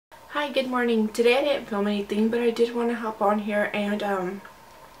Hi, good morning. Today I didn't film anything, but I did want to hop on here and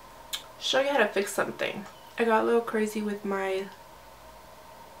show you how to fix something. I got a little crazy with my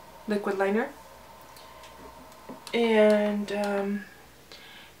liquid liner and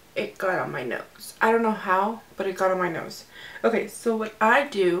it got on my nose. I don't know how, but it got on my nose. Okay, so what I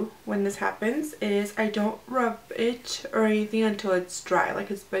do when this happens is I don't rub it or anything until it's dry,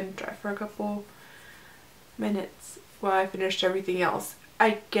 like it's been dry for a couple minutes while I finished everything else.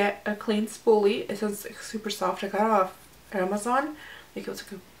 I get a clean spoolie. It sounds like super soft. I got it off Amazon. Like it was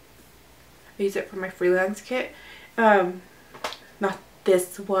like I use it for my freelance kit. Not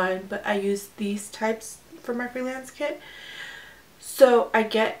this one, but I use these types for my freelance kit. So I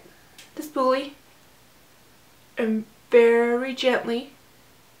get the spoolie and very gently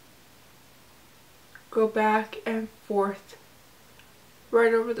go back and forth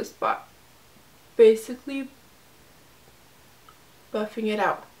right over the spot. Basically buffing it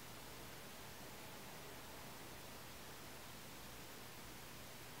out.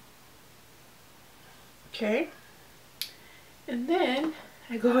 Okay, and then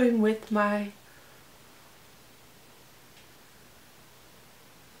I go in with my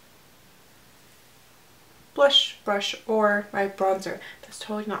blush brush or my bronzer. That's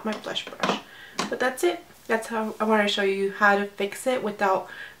totally not my blush brush, but that's it. That's how I want to show you how to fix it without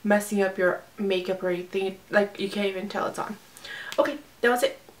messing up your makeup or anything. Like you can't even tell it's on. Okay, that was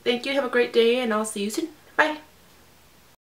it. Thank you. Have a great day and I'll see you soon. Bye.